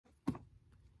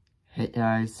Hey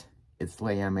guys, it's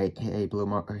Liam aka Blue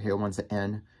Marker here once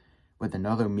again with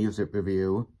another music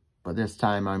review, but this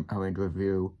time I'm going to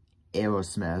review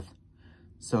Aerosmith.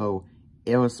 So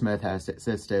Aerosmith has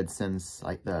existed since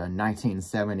like the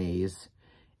 1970s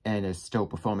and is still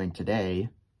performing today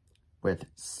with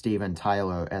Steven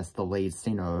Tyler as the lead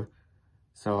singer.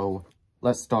 So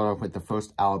let's start off with the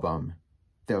first album,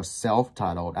 their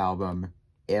self-titled album,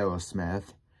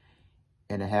 Aerosmith.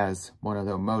 And it has one of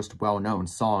their most well-known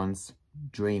songs,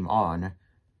 Dream On.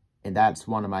 And that's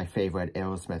one of my favorite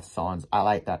Aerosmith songs. I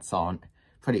like that song.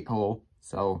 Pretty cool.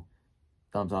 So,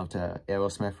 thumbs up to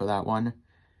Aerosmith for that one.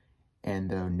 And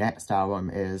the next album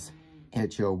is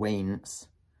Hit Your Wings.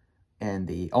 And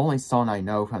the only song I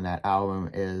know from that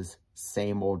album is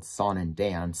Same Old Song and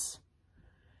Dance.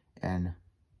 And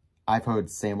I've heard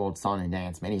Same Old Song and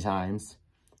Dance many times.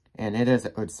 And it is a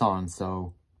good song,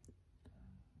 so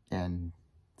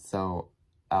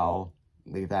I'll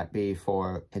leave that be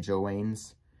for Hit Your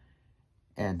Wings.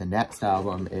 And the next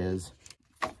album is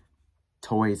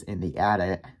Toys in the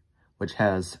Attic, which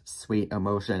has Sweet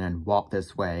Emotion and Walk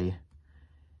This Way.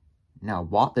 Now,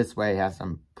 Walk This Way has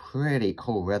some pretty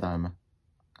cool rhythm.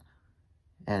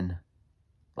 And,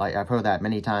 like, I've heard that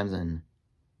many times and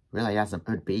really has some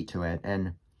good beat to it.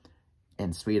 And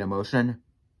Sweet Emotion,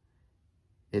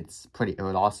 it's pretty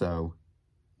good also.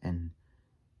 And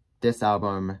this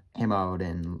album came out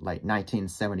in like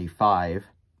 1975,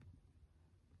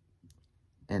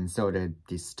 and so did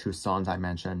these two songs I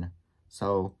mentioned.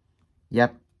 So,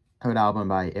 yep, good album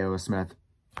by Aerosmith.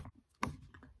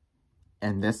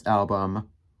 And this album,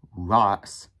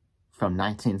 Rocks, from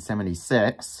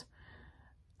 1976.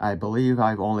 I believe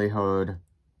I've only heard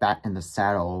Back in the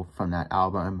Saddle from that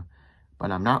album,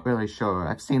 but I'm not really sure.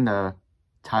 I've seen the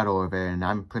title of it, and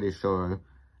I'm pretty sure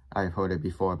I've heard it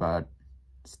before,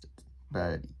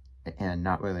 and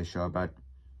not really sure, but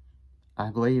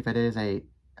I believe it is a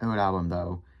good album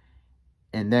though.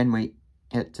 And then we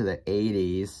get to the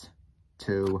 80s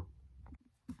to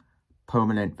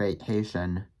Permanent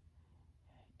Vacation,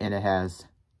 and it has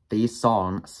these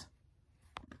songs,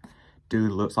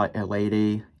 Dude Looks Like a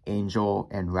Lady, Angel,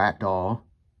 and Ragdoll.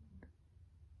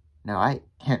 Now, I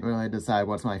can't really decide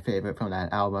what's my favorite from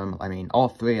that album. I mean, all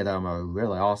three of them are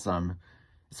really awesome,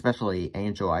 especially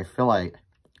Angel. I feel like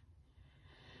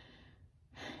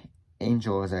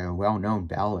Angel is a well-known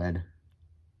ballad,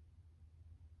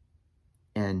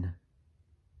 and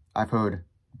I've heard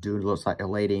Dude Looks Like a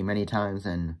Lady many times,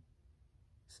 and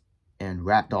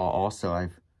Ragdoll also.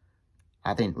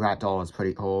 I think Ragdoll is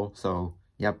pretty cool, so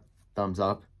yep, thumbs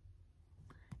up.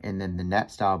 And then the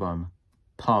next album,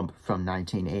 Pump, from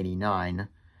 1989,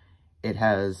 it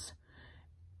has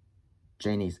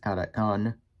Janie's Got a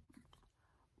Gun,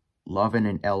 Love in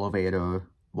an Elevator,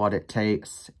 What It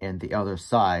Takes, and The Other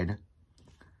Side.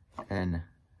 And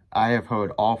I have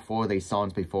heard all four of these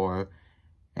songs before,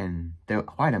 and they're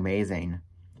quite amazing.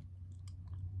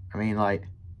 I mean, like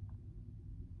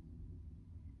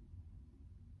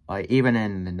even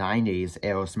in the 90s,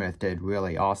 Aerosmith did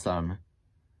really awesome.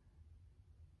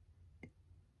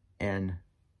 And,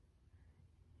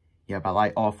 yep, I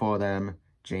like all four of them.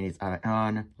 Janie's Got a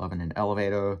Gun, Love in an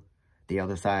Elevator, The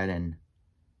Other Side, and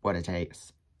What It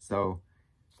Takes. So,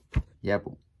 yep,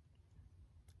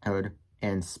 good.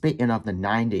 And speaking of the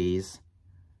 90s,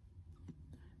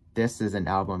 this is an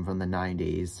album from the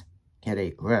 90s, Get a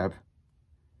Grip,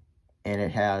 and it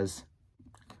has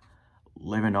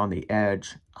Living on the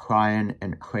Edge, Crying,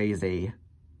 and Crazy.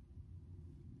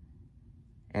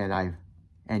 And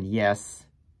yes,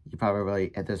 you probably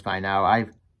get this by now,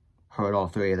 I've heard all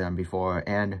three of them before.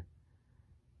 And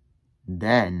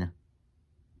then,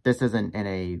 this isn't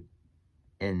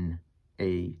in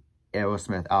a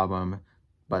Aerosmith album,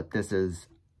 but this is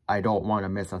I Don't Want to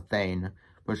Miss a Thing,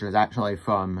 which was actually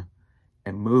from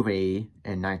a movie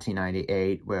in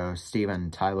 1998 where Steven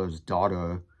Tyler's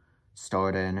daughter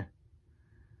starred in.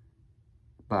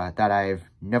 But that I've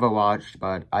never watched,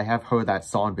 but I have heard that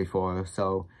song before,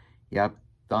 so yep,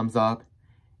 thumbs up.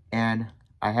 And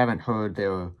I haven't heard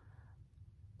their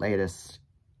latest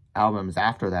albums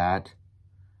after that,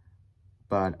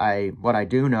 but what I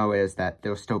do know is that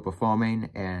they're still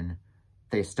performing and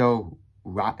they still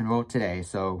rock and roll today,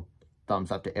 so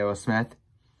thumbs up to Aerosmith.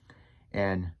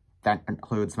 And that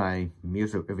concludes my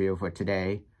music review for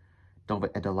today. Don't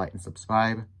forget to like and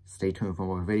subscribe. Stay tuned for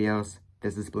more videos.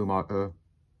 This is Blue Marker,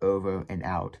 over and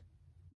out.